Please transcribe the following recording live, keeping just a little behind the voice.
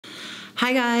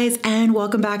Hi guys, and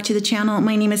welcome back to the channel.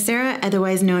 My name is Sarah,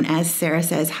 otherwise known as Sarah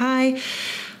Says Hi.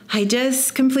 I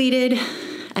just completed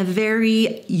a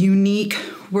very unique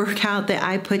workout that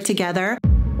I put together.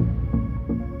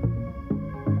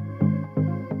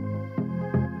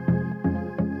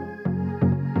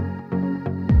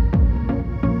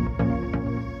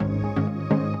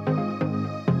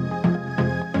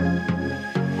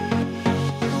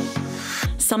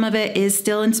 Some of it is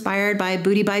still inspired by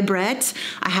Booty by Bret.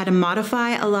 I had to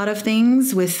modify a lot of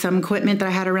things with some equipment that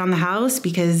I had around the house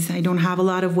because I don't have a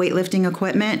lot of weightlifting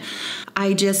equipment.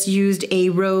 I just used a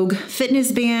Rogue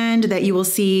fitness band that you will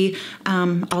see.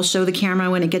 I'll show the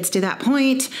camera when it gets to that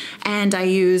point. And I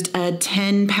used a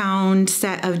 10-pound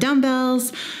set of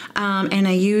dumbbells, and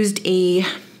I used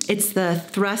it's the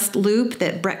thrust loop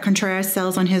that Bret Contreras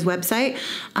sells on his website.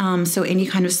 So any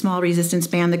kind of small resistance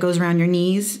band that goes around your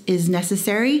knees is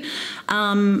necessary.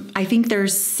 I think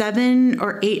there's 7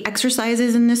 or 8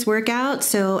 exercises in this workout.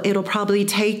 So it'll probably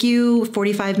take you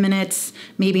 45 minutes,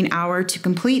 maybe an hour to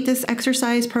complete this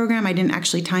exercise program. I didn't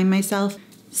actually time myself.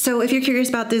 So if you're curious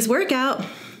about this workout,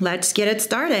 let's get it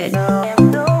started.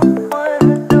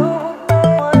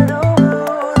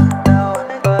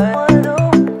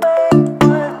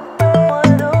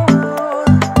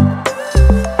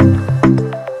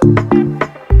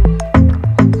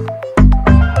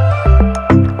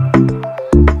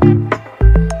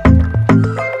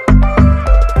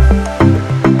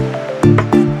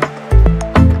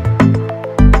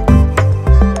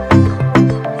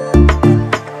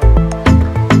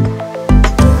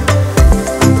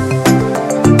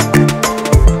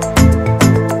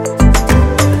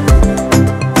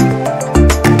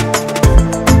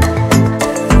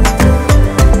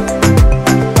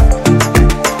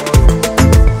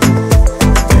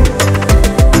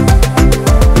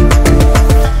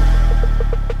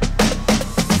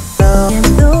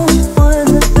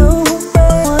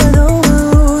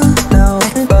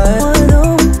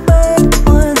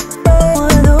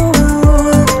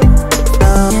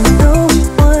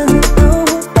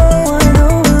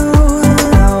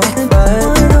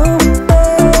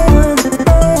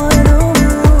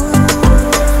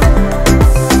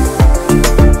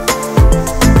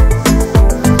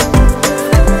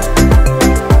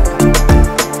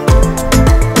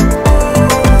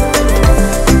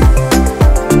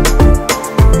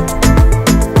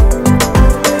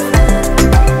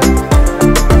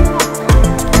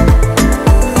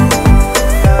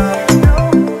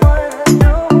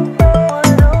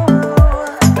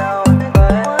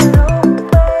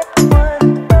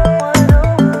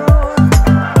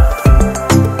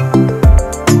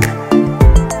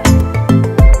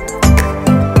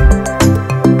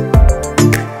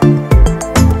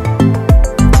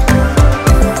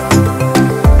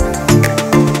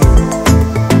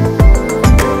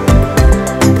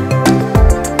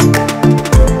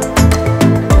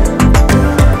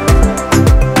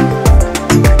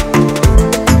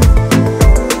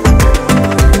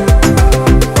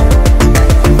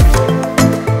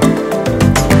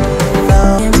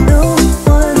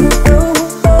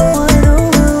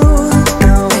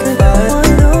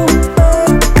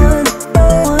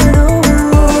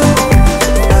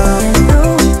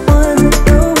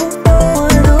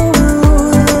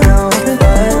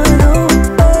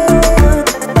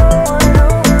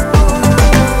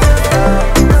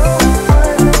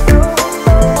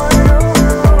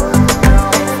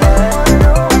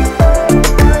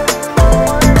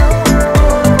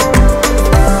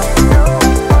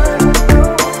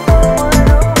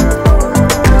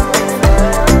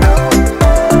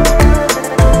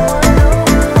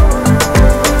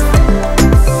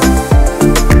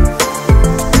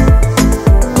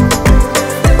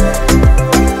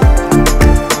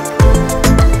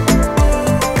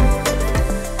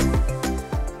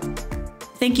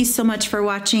 Thank you so much for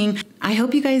watching. I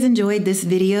hope you guys enjoyed this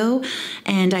video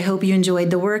and I hope you enjoyed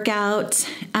the workout.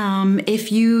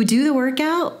 If you do the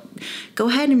workout, go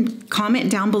ahead and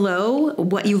comment down below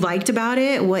what you liked about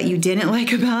it, what you didn't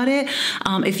like about it.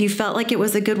 If you felt like it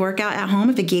was a good workout at home,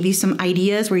 if it gave you some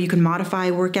ideas where you can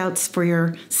modify workouts for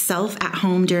yourself at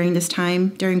home during this time,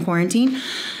 during quarantine.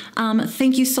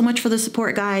 Thank you so much for the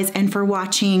support, guys, and for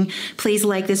watching. Please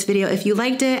like this video if you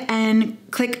liked it and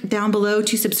click down below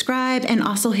to subscribe and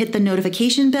also hit the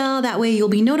notification bell. That way you'll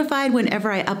be notified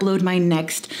whenever I upload my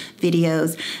next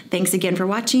videos. Thanks again for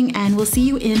watching, and we'll see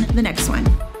you in the next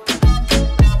one.